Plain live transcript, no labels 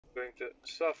I'm going to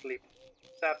softly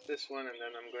tap this one, and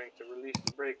then I'm going to release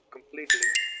the brake completely.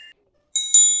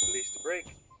 Release the brake,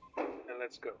 and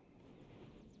let's go.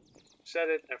 Set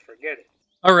it and forget it.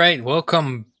 Alright,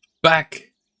 welcome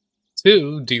back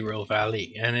to Derail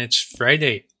Valley, and it's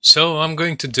Friday. So I'm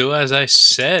going to do as I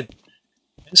said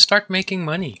and start making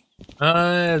money.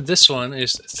 This one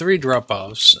is 3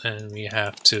 drop-offs, and we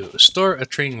have to store a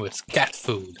train with cat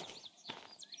food.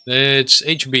 It's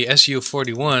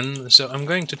HBSU41, so I'm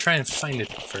going to try and find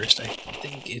it first. I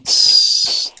think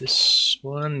it's this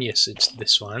one. Yes, it's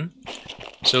this one.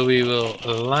 So we will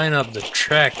line up the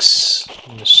tracks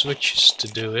and the switches to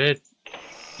do it.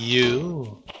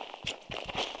 You're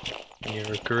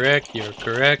correct, you're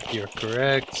correct, you're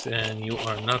correct, and you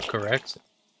are not correct.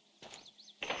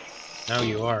 Now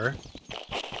you are.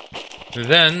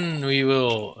 Then we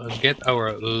will get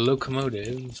our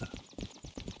locomotive,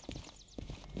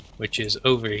 which is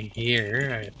over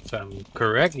here, if I'm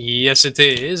correct. Yes, it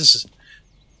is.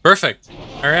 Perfect.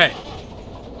 Alright.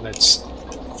 Let's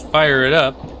fire it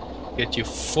up. Get you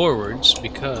forwards,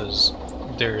 because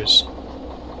there's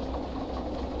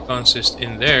consist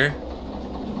in there.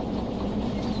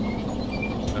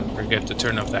 Don't forget to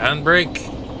turn off the handbrake.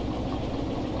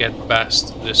 Get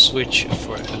past the switch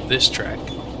for this track.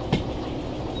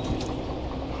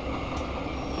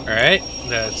 Alright,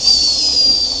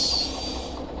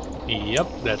 yep,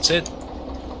 that's it.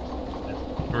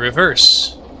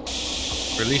 Reverse.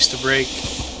 Release the brake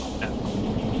and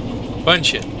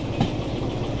punch it.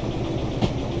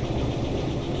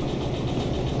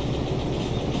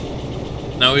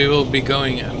 Now we will be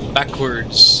going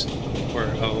backwards for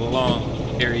a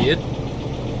long period.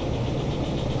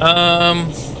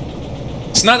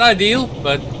 It's not ideal,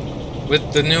 but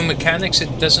with the new mechanics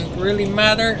it doesn't really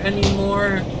matter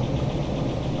anymore.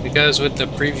 Because with the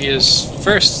previous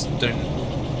first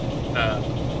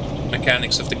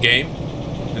mechanics of the game,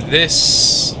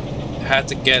 this had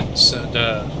to get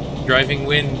the driving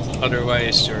wind,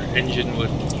 otherwise your engine would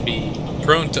be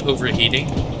prone to overheating.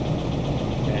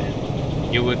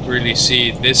 You would really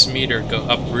see this meter go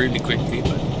up really quickly,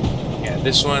 but yeah,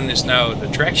 this one is now the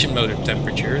traction motor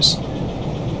temperatures.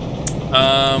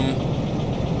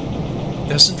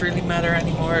 Doesn't really matter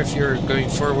anymore if you're going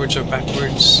forwards or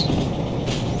backwards.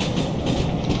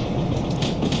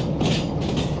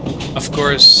 Of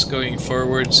course, going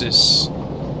forwards is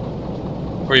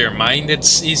for your mind,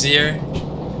 it's easier,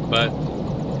 but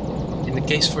in the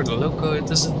case for the loco, it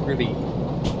doesn't really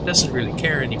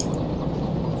care anymore.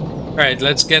 Alright,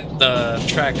 let's get the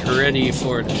track ready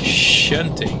for the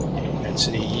shunting. Let's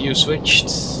see, you switched.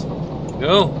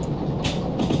 Go!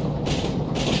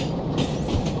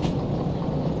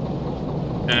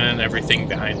 And everything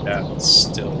behind that's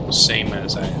still the same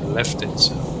as I left it,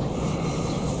 so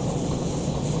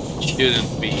it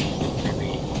shouldn't be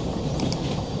really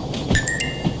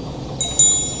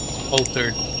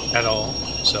altered at all,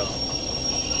 so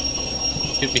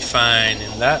should be fine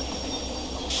in that.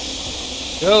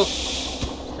 Go!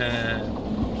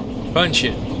 And punch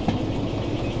it.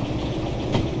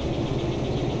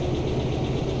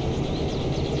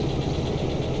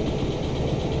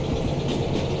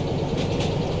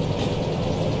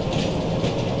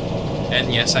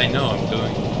 And yes, I know I'm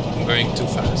going too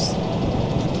fast.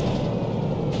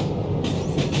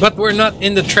 But we're not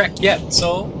in the track yet,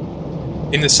 so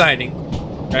in the siding,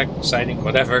 track, siding,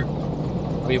 whatever,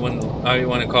 how you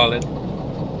want to call it.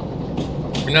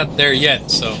 We're not there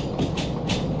yet, so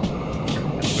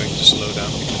I'm going to slow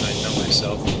down because I know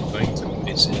myself I'm going to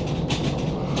miss it.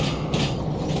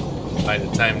 By the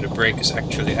time the brake is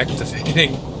actually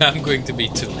activating, I'm going to be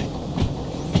too late.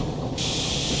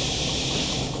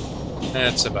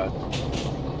 That's about it.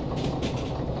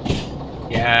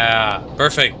 Yeah,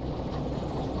 perfect.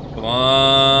 Come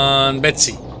on,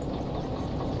 Betsy.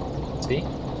 See?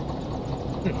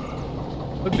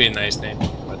 Would be a nice name,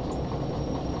 but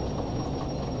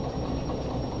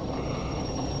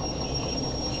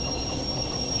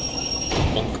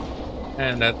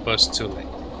and that was too late.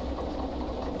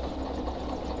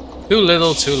 Too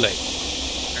little, too late.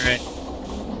 Alright.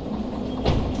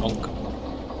 Bonk.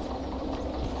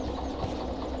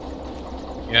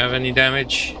 You have any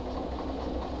damage?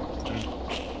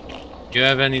 You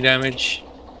have any damage?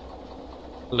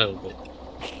 A little bit.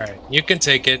 Alright, you can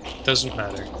take it. Doesn't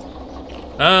matter.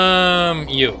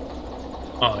 You.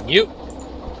 On you.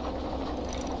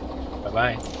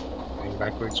 Bye-bye. Going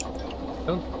backwards.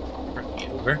 Don't run me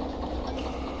over.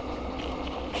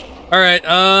 Alright,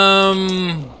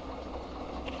 going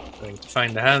to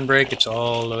find the handbrake. It's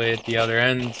all the way at the other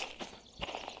end.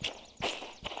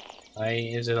 Why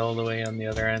is it all the way on the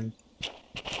other end?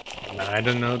 Nah, I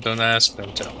don't know. Don't ask,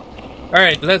 don't tell.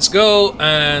 Alright, let's go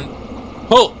and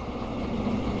pull!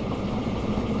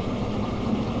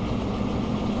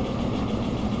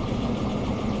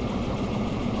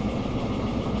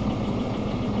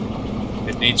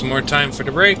 It needs more time for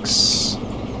the brakes,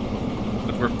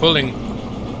 but we're pulling.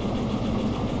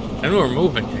 And we're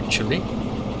moving, actually.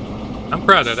 I'm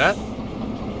proud of that.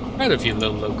 Proud of you,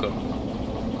 little loco.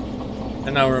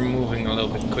 And now we're moving a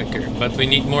little bit quicker, but we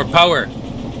need more power.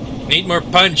 Need more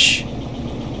punch.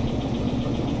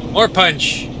 More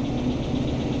punch.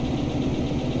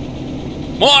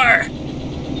 More!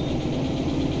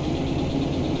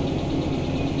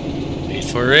 Wait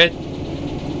for it.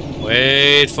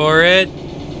 Wait for it.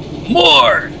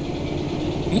 More!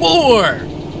 More!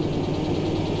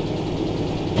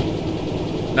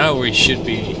 Now we should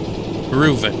be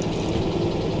grooving.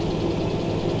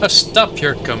 Oh, stop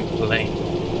your complaint.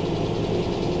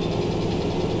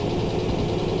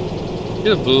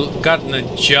 You'd have gotten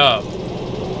a job.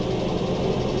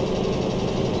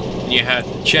 You had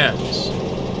the chance.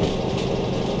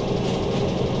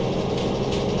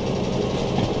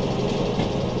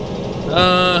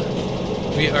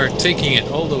 We are taking it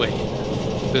all the way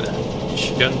to that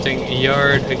shunting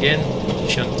yard again,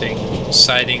 shunting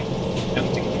siding,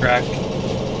 shunting track.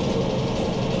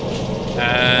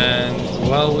 And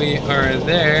while we are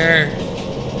there,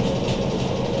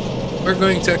 we're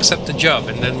going to accept the job,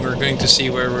 and then we're going to see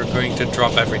where we're going to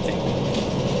drop everything.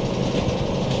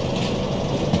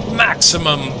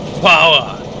 Maximum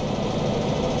power!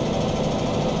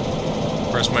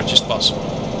 For as much as possible.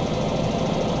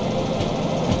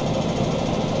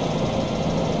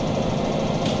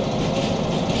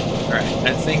 Alright,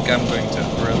 I think I'm going to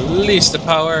release the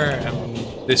power.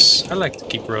 I like to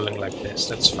keep rolling like this,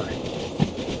 that's fine.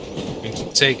 I'm going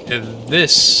to take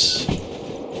this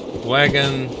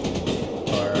wagon,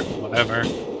 or whatever,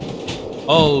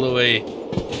 all the way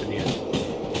to the end.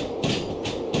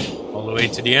 All the way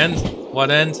to the end?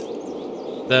 What end?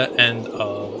 The end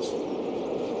of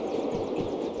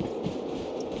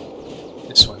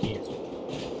this one here.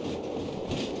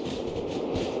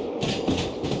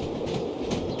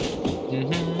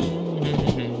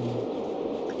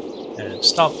 And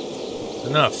stop.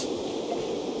 Enough.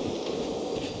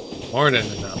 More than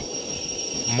enough.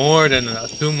 More than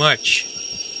enough. Too much.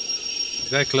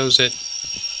 Did I close it?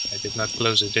 I did not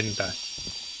close it, didn't I?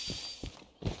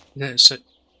 That's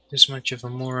this much of a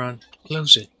moron.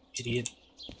 Close it, idiot.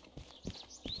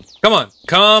 Come on,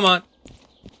 come on.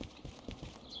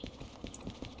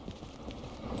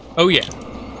 Oh yeah.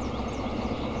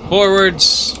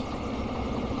 Forwards.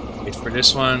 Wait for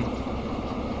this one.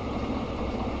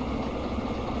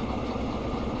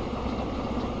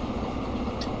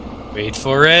 Wait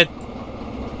for it.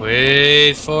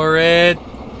 Wait for it.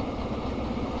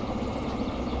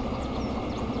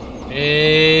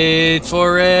 Wait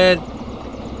for it.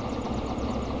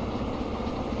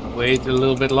 Wait a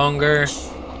little bit longer.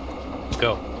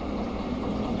 Go.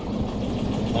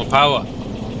 More power.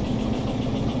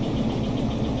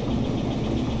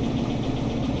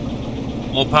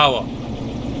 More power.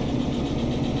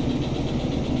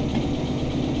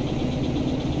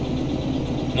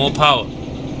 More power.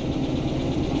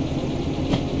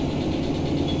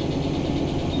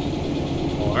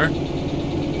 More.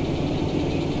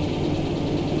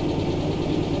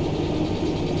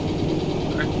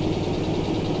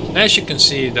 As you can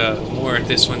see, the more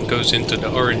this one goes into the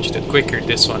orange, the quicker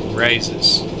this one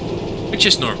rises. Which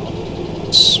is normal.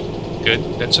 It's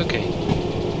good, that's okay.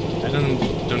 I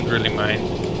don't really mind.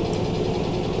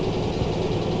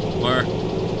 More.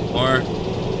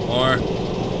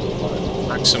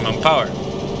 Maximum power.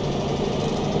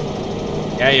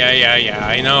 Yeah,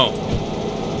 I know.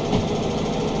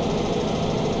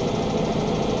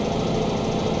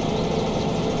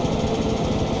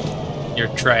 You're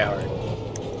tryhard.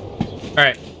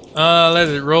 Alright, let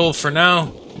it roll for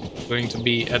now. I'm going to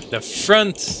be at the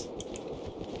front.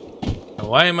 And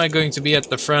why am I going to be at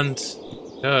the front?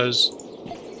 Because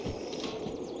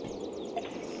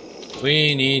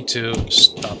we need to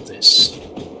stop this.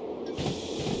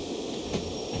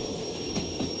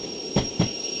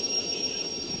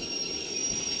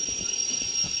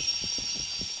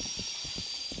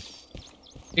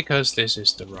 Because this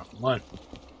is the wrong one.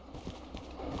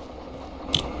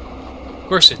 Of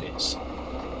course it is.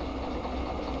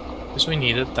 Because we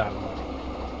needed that one.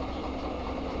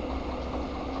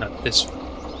 Not this one.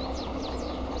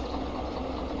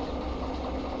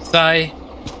 Thigh.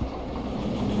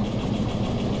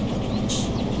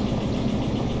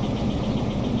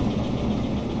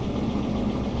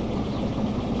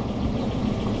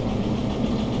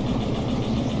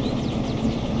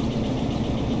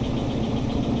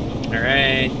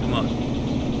 Alright, come on.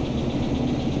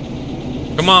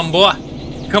 Come on, boy.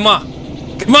 Come on.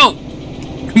 Come on.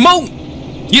 Come on.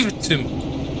 Give it to me.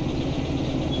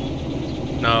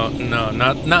 No, no,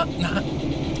 not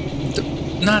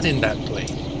in that way.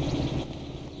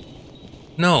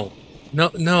 No.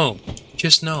 No, no.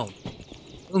 Just no.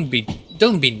 Don't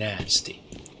be nasty.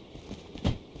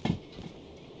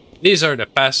 These are the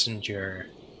passenger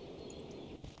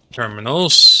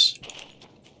terminals,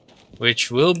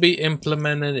 which will be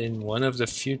implemented in one of the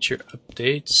future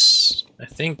updates. I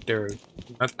think they're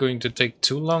not going to take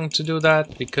too long to do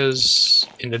that, because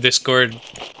in the Discord,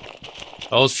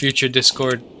 all future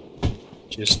Discord,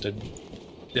 just the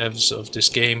devs of this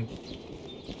game,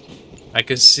 I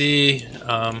can see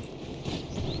a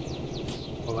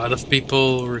lot of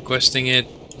people requesting it,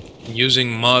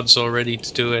 using mods already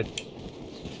to do it.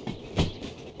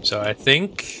 So I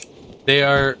think they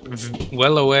are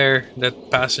well aware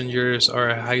that passengers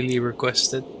are highly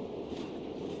requested.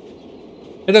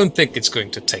 I don't think it's going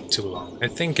to take too long. I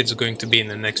think it's going to be in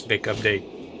the next big update.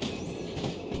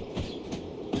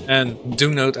 And do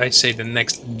note, I say the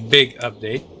next big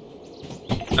update,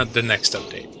 not the next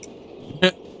update.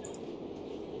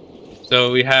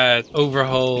 So we had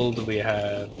Overhauled, we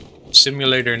had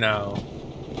Simulator now.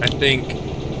 I think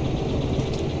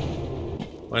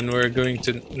when we're going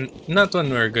to, not when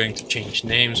we're going to change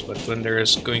names, but when there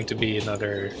is going to be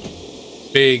another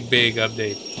big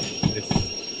update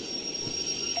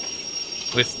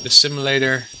with the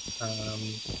simulator,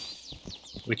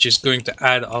 which is going to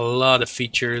add a lot of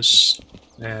features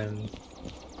and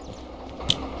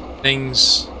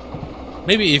things.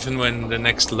 Maybe even when the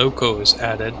next loco is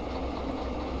added,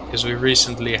 because we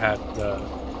recently had the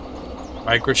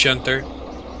micro shunter.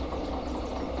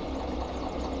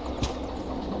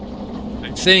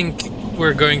 I think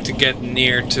we're going to get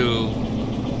near to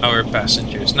our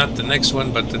passengers. Not the next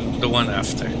one, but the one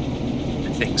after.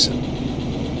 I think so.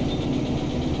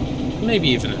 Maybe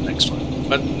even the next one.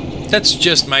 But that's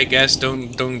just my guess.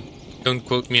 Don't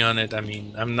quote me on it. I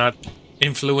mean, I'm not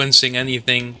influencing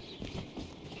anything.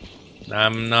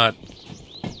 I'm not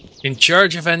in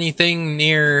charge of anything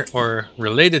near or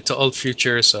related to Old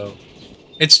Future, so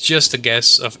it's just a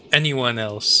guess of anyone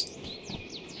else.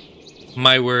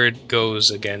 My word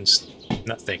goes against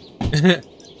nothing.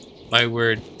 My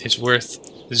word is worth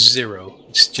 0.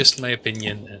 It's just my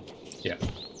opinion, and yeah.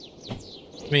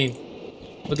 I mean,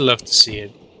 would love to see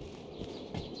it.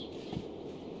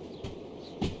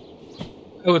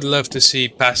 I would love to see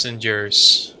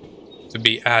passengers to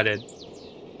be added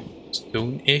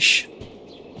soon-ish.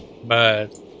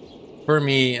 But for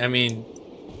me, I mean,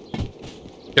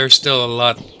 there's still a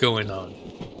lot going on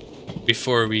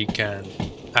before we can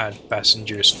add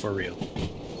passengers for real.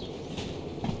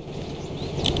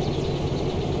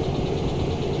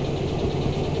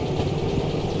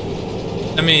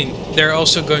 I mean, they're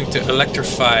also going to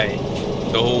electrify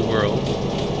the whole world.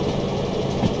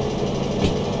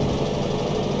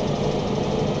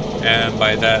 And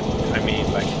by that, I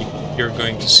mean, like, you're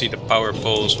going to see the power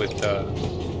poles with the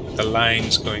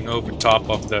lines going over top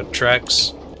of the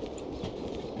tracks.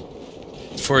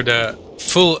 For the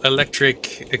full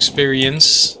electric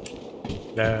experience,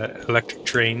 the electric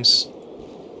trains.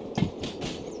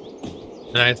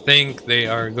 And I think they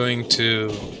are going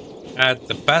to add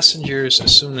the passengers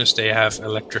as soon as they have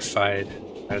electrified,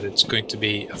 that it's going to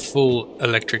be a full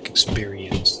electric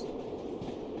experience.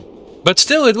 But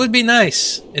still, it would be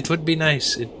nice. It would be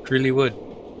nice. It really would.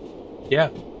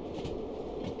 Yeah.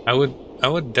 I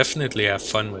would definitely have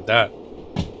fun with that.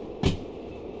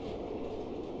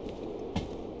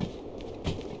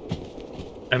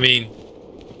 I mean,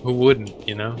 who wouldn't,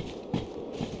 you know?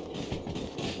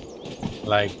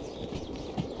 Like,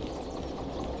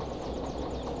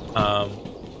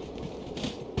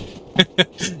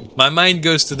 my mind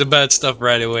goes to the bad stuff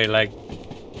right away, like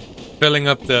filling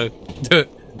up the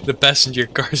passenger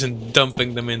cars and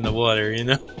dumping them in the water, you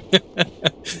know?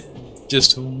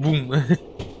 Just boom.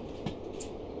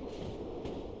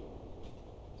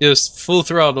 Just full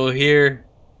throttle here,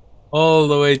 all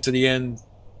the way to the end.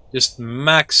 Just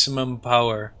maximum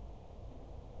power.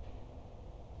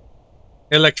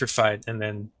 Electrified, and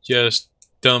then just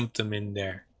dump them in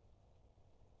there.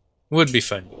 Would be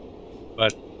fun.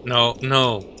 But no,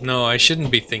 I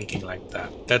shouldn't be thinking like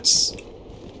that.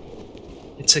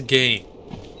 It's a game.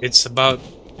 It's about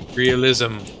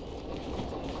realism.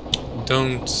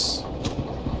 Don't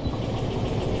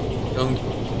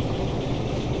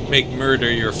make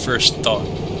murder your first thought.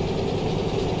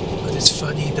 But it's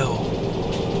funny though.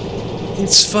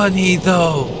 It's funny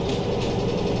though.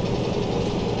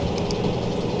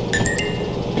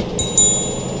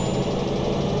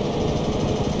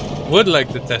 Would like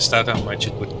to test out how much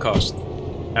it would cost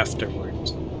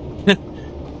afterwards.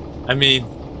 I mean,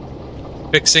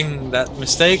 fixing that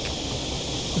mistake.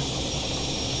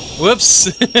 Whoops!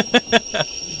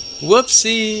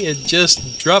 Whoopsie! It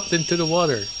just dropped into the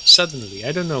water suddenly.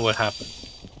 I don't know what happened.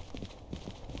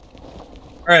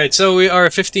 Alright, so we are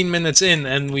 15 minutes in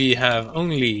and we have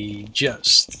only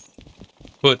just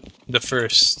put the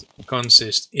first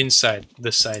consist inside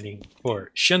the siding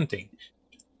for shunting.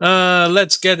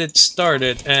 Let's get it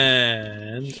started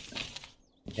and...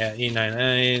 yeah,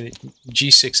 E9I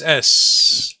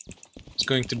G6S is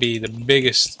going to be the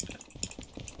biggest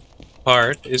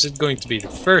part. Is it going to be the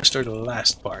first or the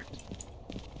last part?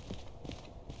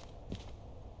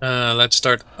 Let's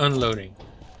start unloading.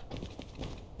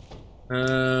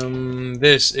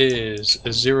 This is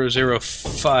a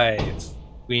 005.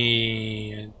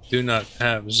 We do not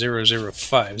have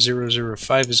 005.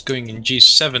 005 is going in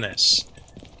G7S.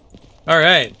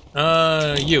 Alright,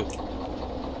 you.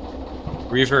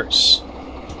 Reverse.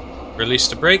 Release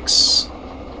the brakes.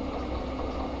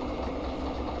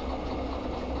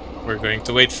 We're going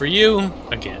to wait for you,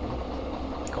 again,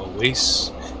 like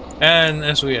always. And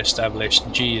as we established,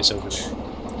 G is over there.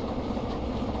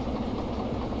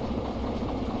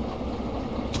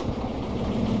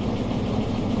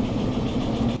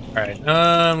 Alright,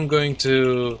 I'm going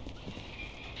to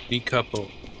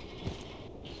decouple.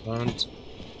 Don't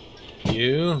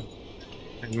you?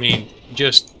 I mean,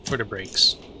 just for the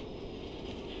brakes.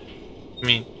 I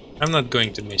mean, I'm not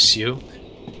going to miss you.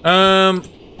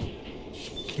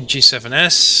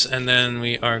 G7S, and then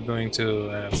we are going to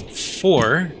have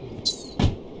 4.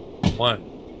 1,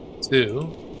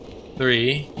 2,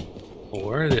 3,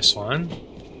 4. This one.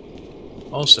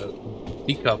 Also,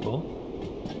 decouple.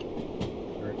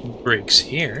 Brakes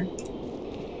here.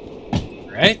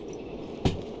 Right?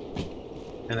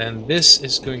 And then this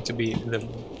is going to be the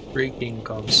braking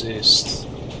consist.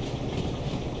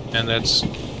 And that's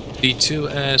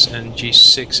D2S and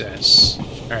G6S.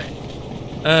 Alright.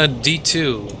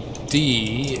 D2.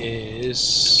 D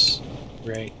is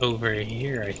right over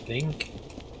here, I think.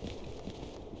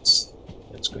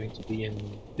 That's going to be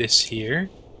in this here.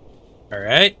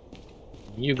 Alright.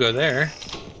 You go there.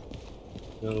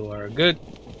 You are good.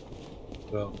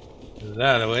 Go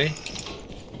that way.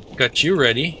 Got you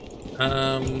ready.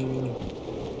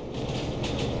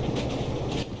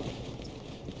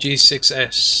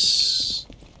 G6S.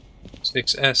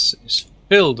 6S is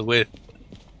filled with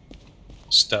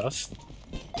stuff.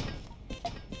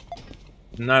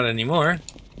 Not anymore.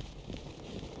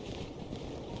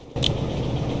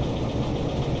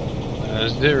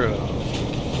 0.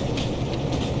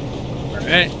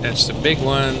 Alright, that's the big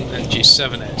one, and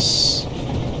G7S.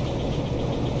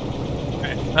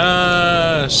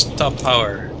 Alright, stop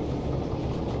power.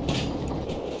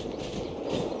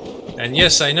 And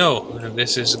yes, I know,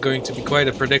 this is going to be quite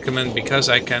a predicament because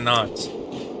I cannot.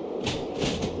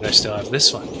 But I still have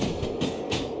this one.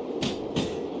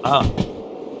 Ah.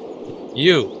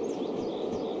 You.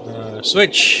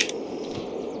 Switch.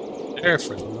 There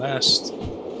for the last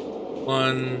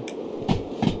one.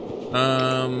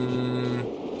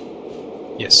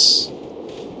 Yes.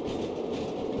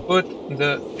 Put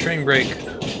the train brake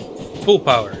full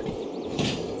power.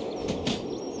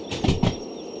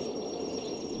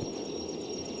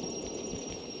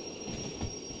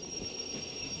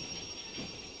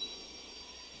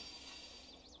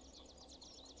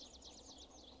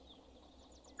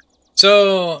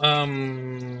 So,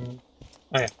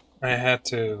 I had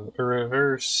to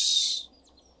reverse,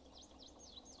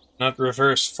 not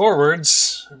reverse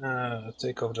forwards,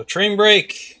 take over the train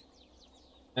brake,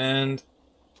 and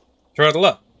throttle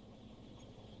up.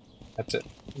 Had to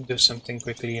do something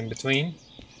quickly in between.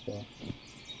 So.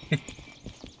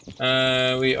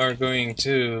 We are going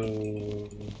to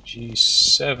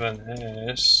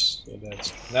G7S, so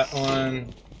that's that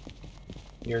one.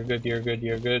 You're good, you're good,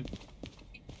 you're good.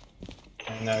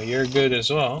 And now you're good as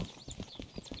well.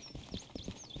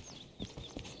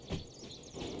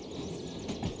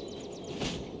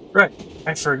 Right,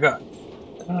 I forgot.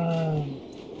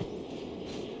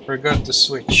 Forgot the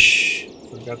switch.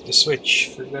 Forgot the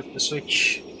switch. Forgot the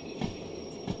switch.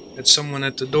 Had someone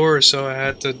at the door, so I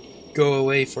had to go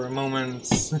away for a moment.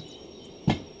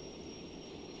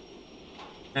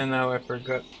 And now I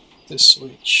forgot the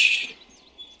switch.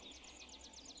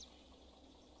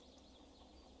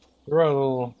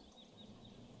 Throttle.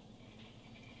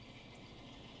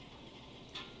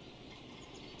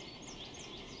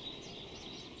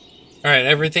 Alright,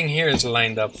 everything here is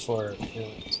lined up for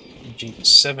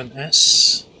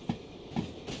G7S.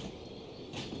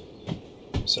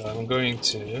 So I'm going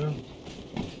to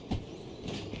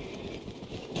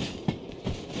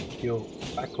go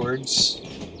backwards.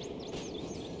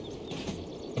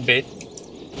 bit.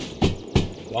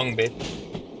 Long bit.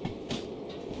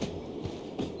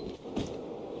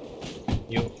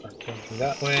 You are pointing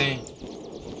that way.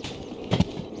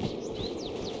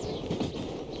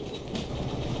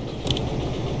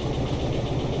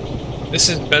 This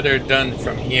is better done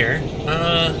from here.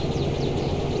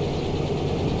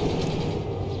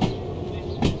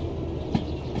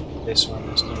 This one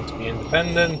is going to be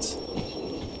independent.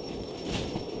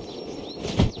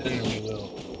 Then we will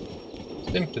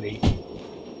simply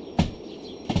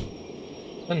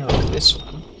unhook this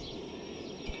one.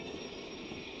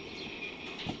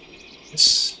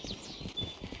 This.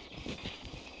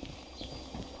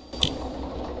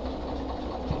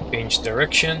 Change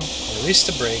direction, release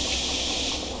the brake.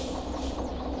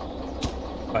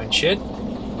 Punch it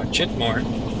more,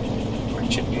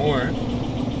 punch it more,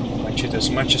 punch it as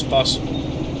much as possible.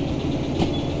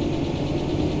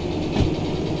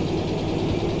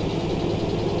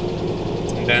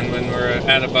 And then when we're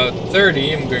at about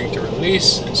 30, I'm going to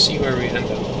release and see where we end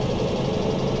up.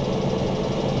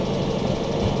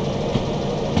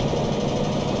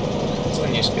 This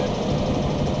one is good.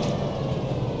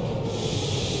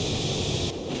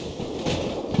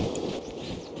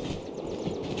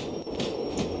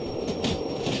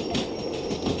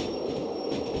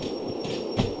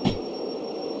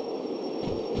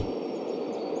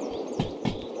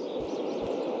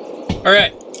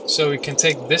 Alright, so we can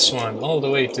take this one all the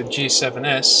way to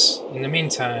G7S. In the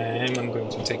meantime, I'm going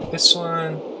to take this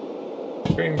one,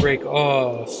 frame brake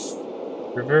off,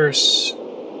 reverse,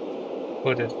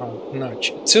 put it on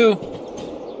notch 2,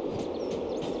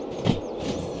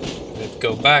 let it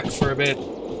go back for a bit.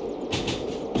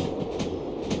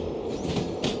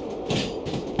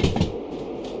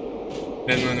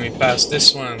 Then when we pass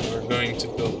this one, we're going to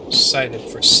go sighted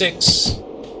for 6.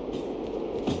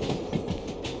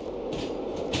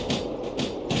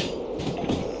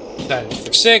 Sighted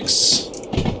for 6.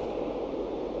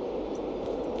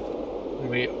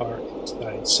 We are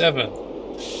inside 7.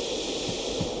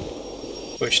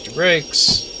 Push the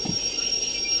brakes.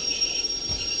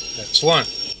 That's 1.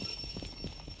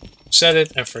 Set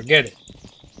it and forget it.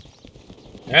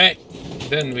 Alright,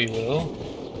 then we will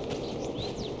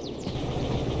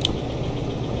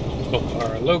up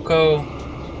our loco.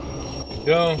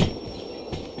 Go.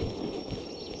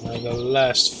 Now the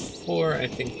last 4, I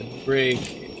think the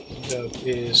brake that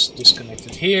is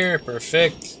disconnected here.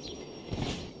 Perfect.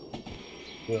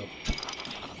 We'll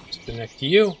disconnect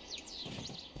you.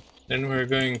 Then we're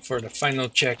going for the final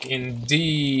check in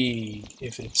D.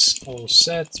 If it's all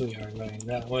set, we are going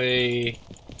that way.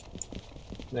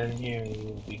 Then here we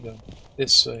will be going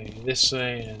this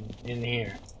way, and in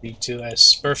here.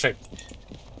 B2S. Perfect.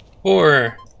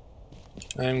 4.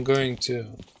 I'm going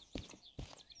to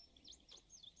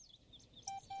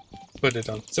put it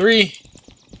on 3.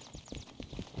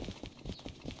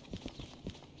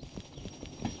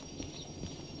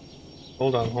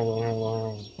 Hold on.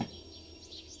 Wrong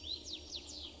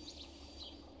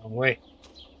way.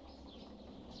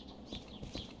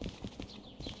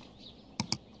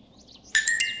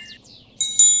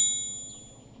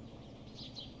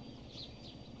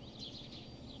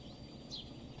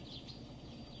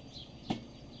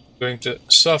 Going to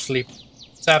softly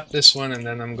tap this one, and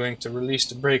then I'm going to release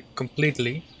the brake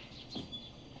completely.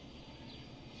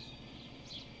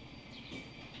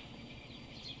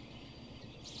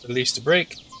 Release the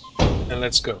brake, and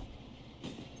let's go.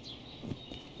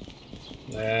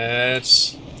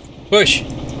 Let's push.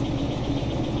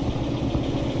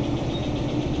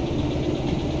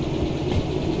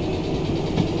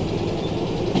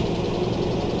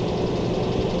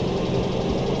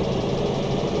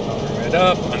 Power it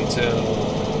up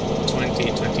until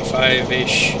 20,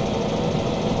 25-ish.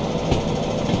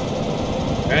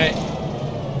 Alright.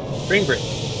 Spring brake.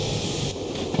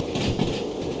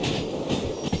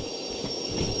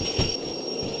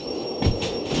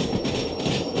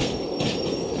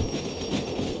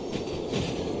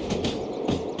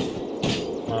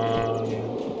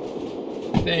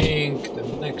 I think the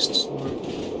next one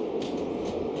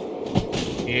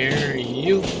here,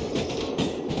 you.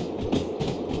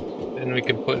 Then we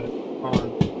can put it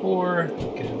on 4.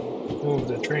 We can move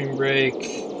the train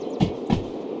brake.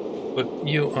 Put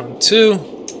you on 2.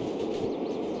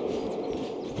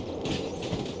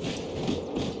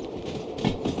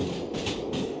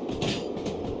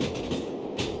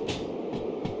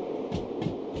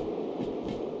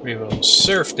 We will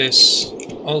surf this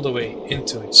all the way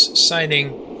into its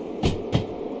siding.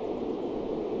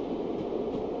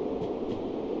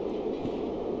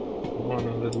 Want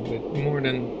a little bit more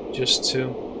than just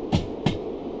 2.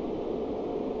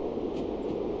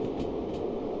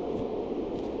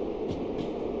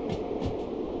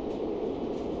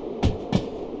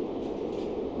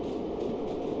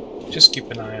 just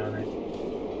keep an eye on it.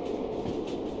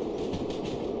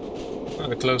 On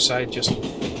the close side, just...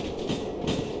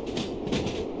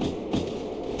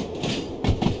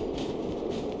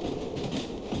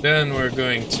 Then we're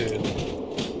going to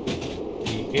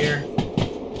be here.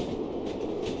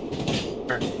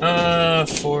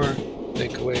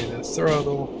 Take away the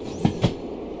throttle.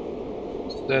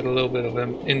 Set a little bit of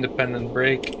an independent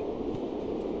brake.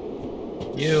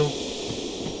 You.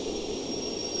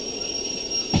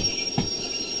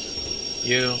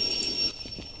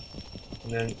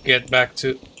 And then get back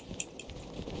to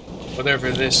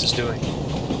whatever this is doing.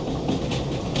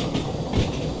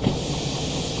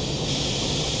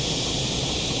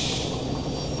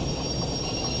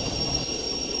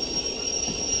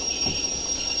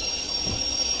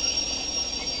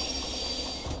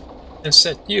 And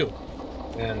set you.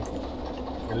 And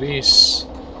release,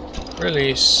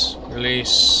 release,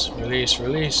 release, release,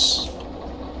 release.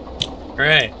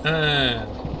 Alright,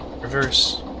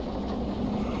 reverse.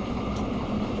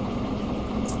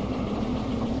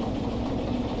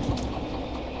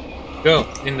 Go!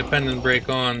 Independent brake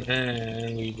on,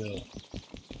 and we go.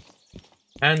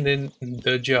 Hand in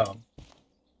the job.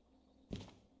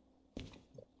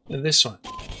 This one.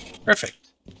 Perfect.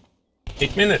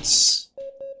 8 minutes.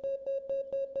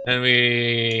 And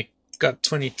we got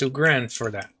 22 grand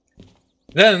for that.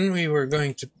 Then we were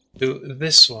going to do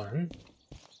this one.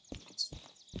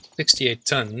 68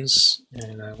 tons.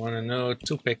 And I want to know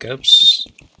 2 pickups.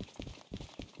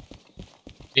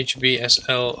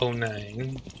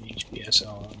 HBSL09.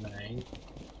 HBSL09.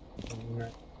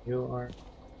 You are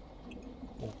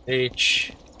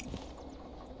H.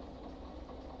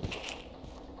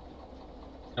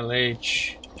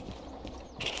 LH.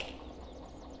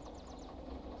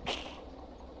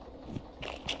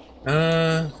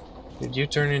 Did you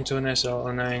turn into an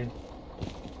SL09?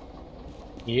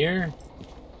 Here?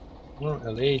 No,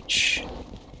 LH.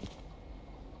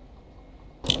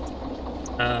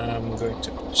 I'm going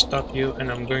to stop you,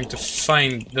 and I'm going to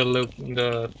find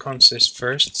the consist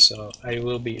first, so I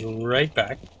will be right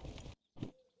back.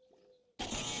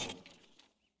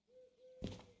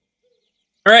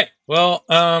 Alright, well,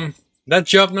 that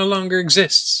job no longer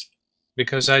exists,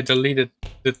 because I deleted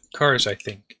the cars, I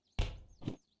think.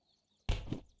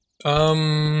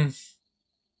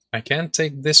 I can't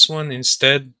take this one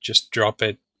instead, just drop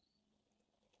it.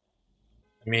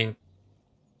 I mean,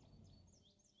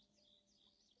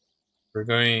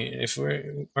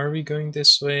 are we going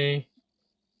this way?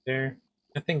 There?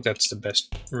 I think that's the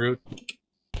best route.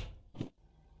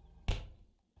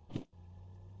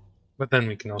 But then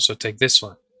we can also take this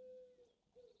one.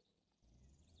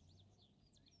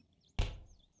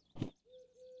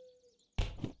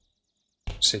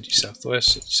 City Southwest,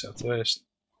 City Southwest.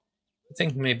 I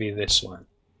think maybe this one.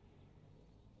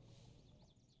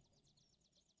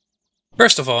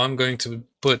 First of all, I'm going to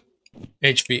put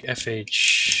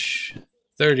HBFH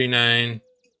 39.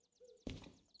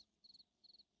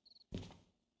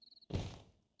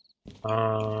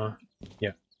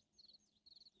 Yeah.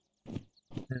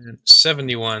 And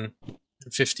 71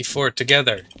 and 54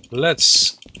 together.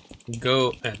 Let's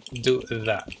go and do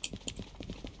that.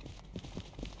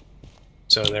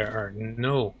 So there are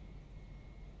no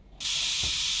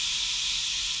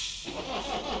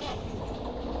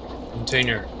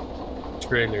container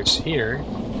trailers here.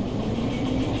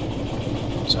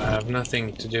 So I have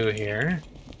nothing to do here.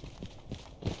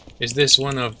 Is this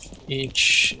one of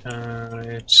each?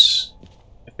 It's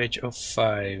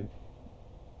FH05.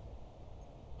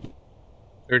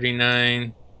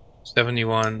 39,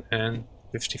 71, and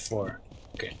 54.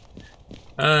 Okay.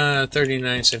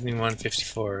 39, 71,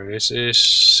 54. This is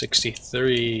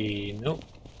 63. Nope.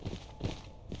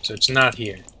 So it's not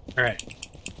here. Alright.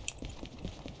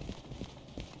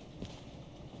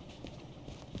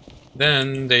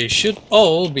 Then they should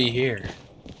all be here.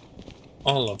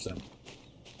 All of them.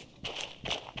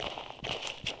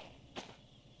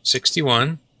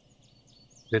 61.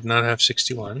 Did not have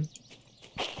 61.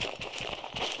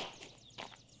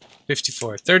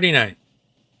 54. 39.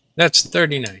 That's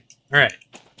 39. Alright.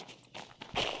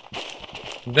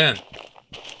 Then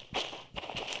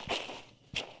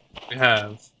we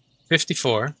have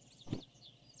 54.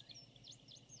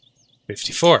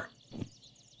 54.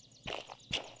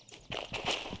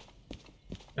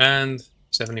 And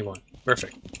 71.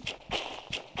 Perfect.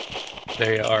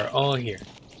 They are all here.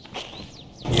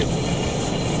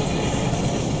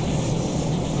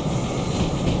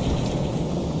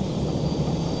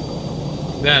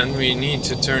 Then we need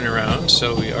to turn around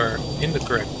so we are in the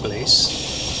correct place.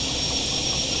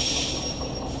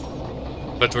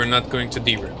 But we're not going to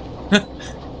derail.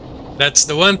 That's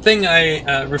the one thing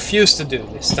I refuse to do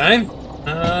this time.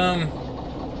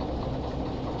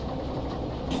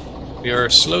 We are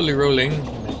slowly rolling.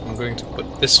 I'm going to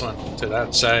put this one to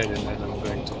that side, and then I'm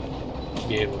going to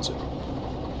be able to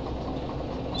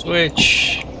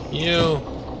switch you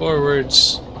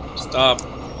forwards. Stop.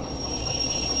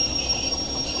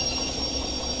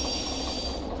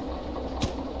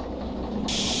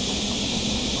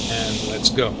 And let's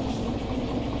go.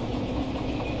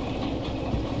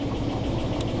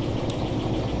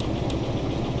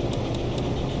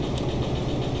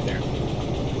 There.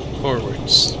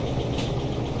 Forwards.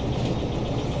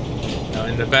 Now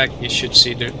in the back you should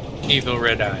see the evil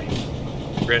red eye.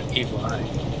 Red evil eye.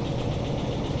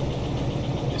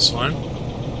 This one.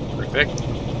 Perfect.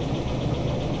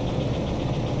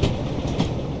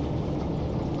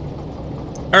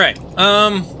 Alright,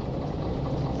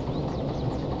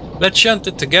 let's shunt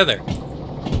it together.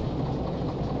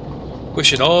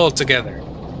 Push it all together.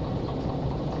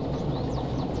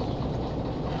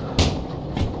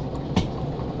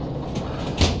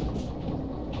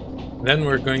 Then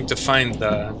we're going to find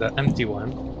the empty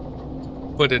one.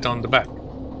 Put it on the back.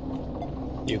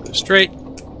 You go straight.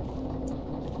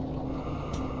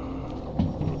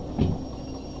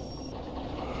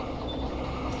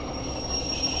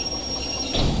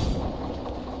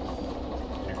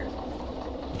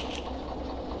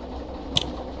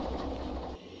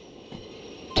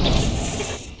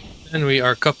 And we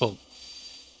are coupled.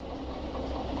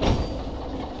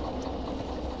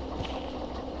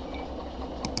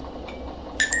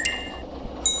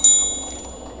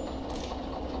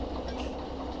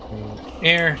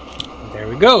 Air. There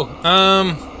we go.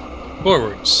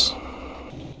 Forwards.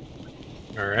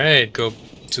 Alright, go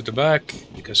to the back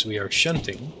because we are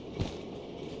shunting.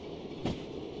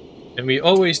 And we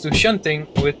always do shunting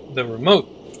with the remote.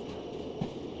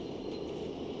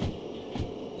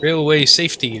 Railway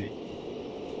safety,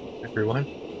 everyone.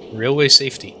 Railway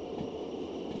safety.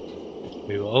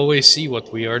 We will always see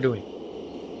what we are doing.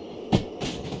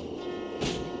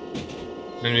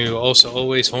 And we will also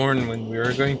always horn when we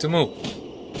are going to move.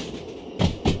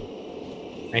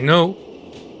 I know,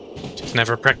 just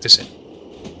never practice it.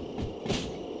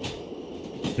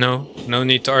 No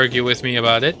need to argue with me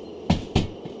about it.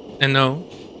 And no,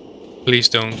 please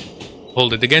don't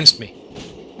hold it against me.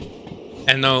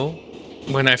 And no,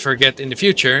 when I forget in the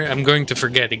future, I'm going to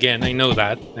forget again. I know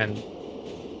that, and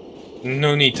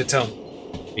no need to tell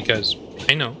me, because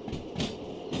I know.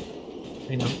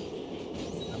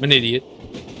 I'm an idiot.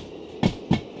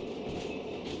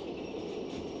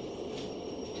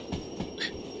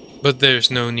 But there's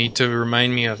no need to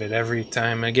remind me of it every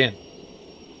time again.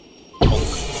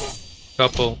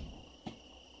 Couple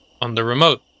on the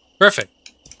remote. Perfect.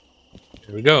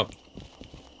 There we go.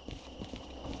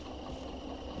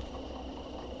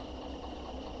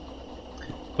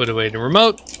 Put away the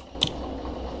remote.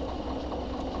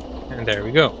 And there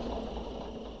we go.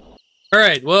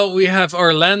 Alright, well, we have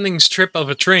our landing strip of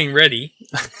a train ready.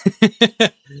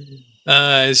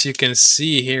 As you can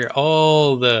see here,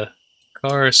 all the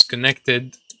cars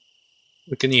connected.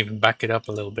 We can even back it up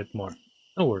a little bit more.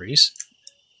 No worries.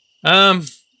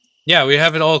 Yeah, we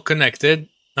have it all connected.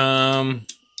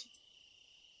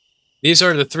 These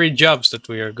are the 3 jobs that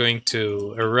we are going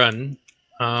to run.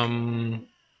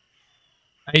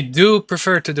 I do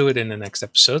prefer to do it in the next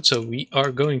episode, so we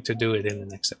are going to do it in the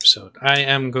next episode. I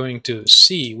am going to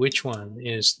see which one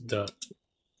is the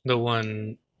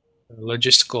one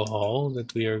logistical haul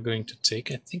that we are going to take.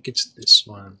 I think it's this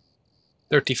one.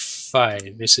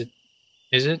 35. Is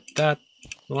it that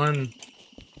one?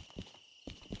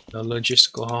 The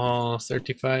logistical haul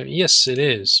 35. Yes, it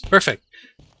is. Perfect.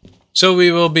 So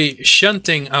we will be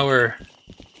shunting our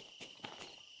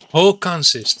whole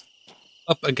consist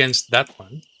up against that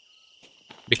one,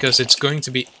 because it's going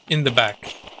to be in the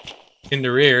back, in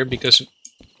the rear, because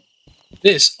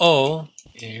this all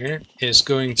here is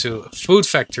going to a food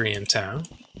factory in town,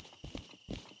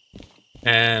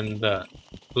 and the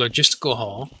logistical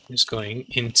haul is going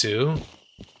into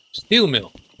steel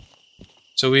mill.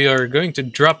 So we are going to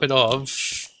drop it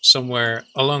off somewhere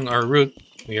along our route.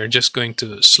 We are just going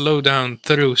to slow down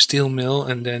through steel mill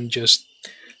and then just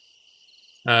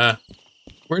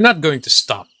we're not going to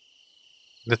stop.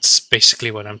 That's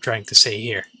basically what I'm trying to say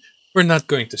here. We're not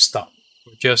going to stop.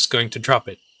 We're just going to drop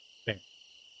it. There.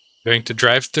 Going to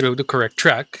drive through the correct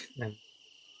track and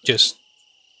just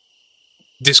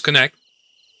disconnect,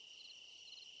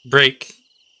 break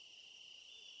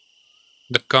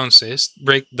the consist,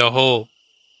 break the whole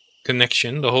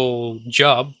connection, the whole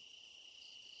job,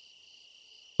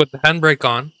 put the handbrake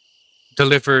on,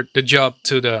 deliver the job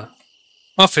to the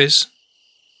office,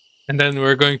 and then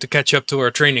we're going to catch up to our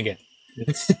train again.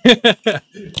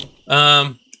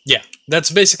 Yeah,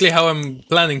 that's basically how I'm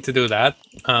planning to do that.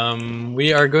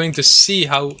 We are going to see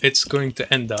how it's going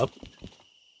to end up.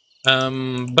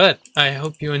 But I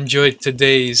hope you enjoyed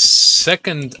today's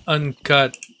second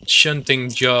uncut shunting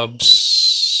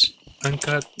jobs.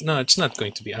 Uncut? No, it's not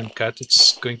going to be uncut.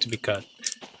 It's going to be cut.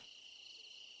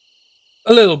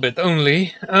 A little bit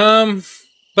only.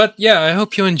 But yeah, I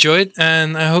hope you enjoyed,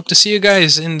 and I hope to see you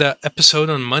guys in the episode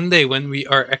on Monday when we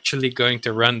are actually going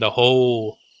to run the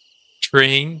whole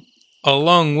train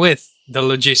along with the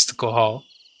logistical hall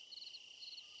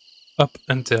up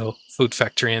until Food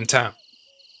Factory in town.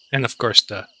 And of course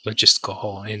the logistical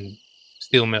hall in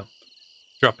Steel Mill.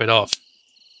 Drop it off.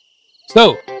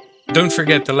 So, don't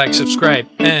forget to like, subscribe,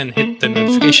 and hit the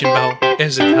notification bell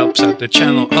as it helps out the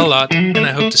channel a lot. And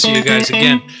I hope to see you guys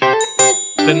again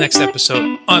the next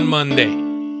episode on Monday.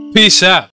 Peace out.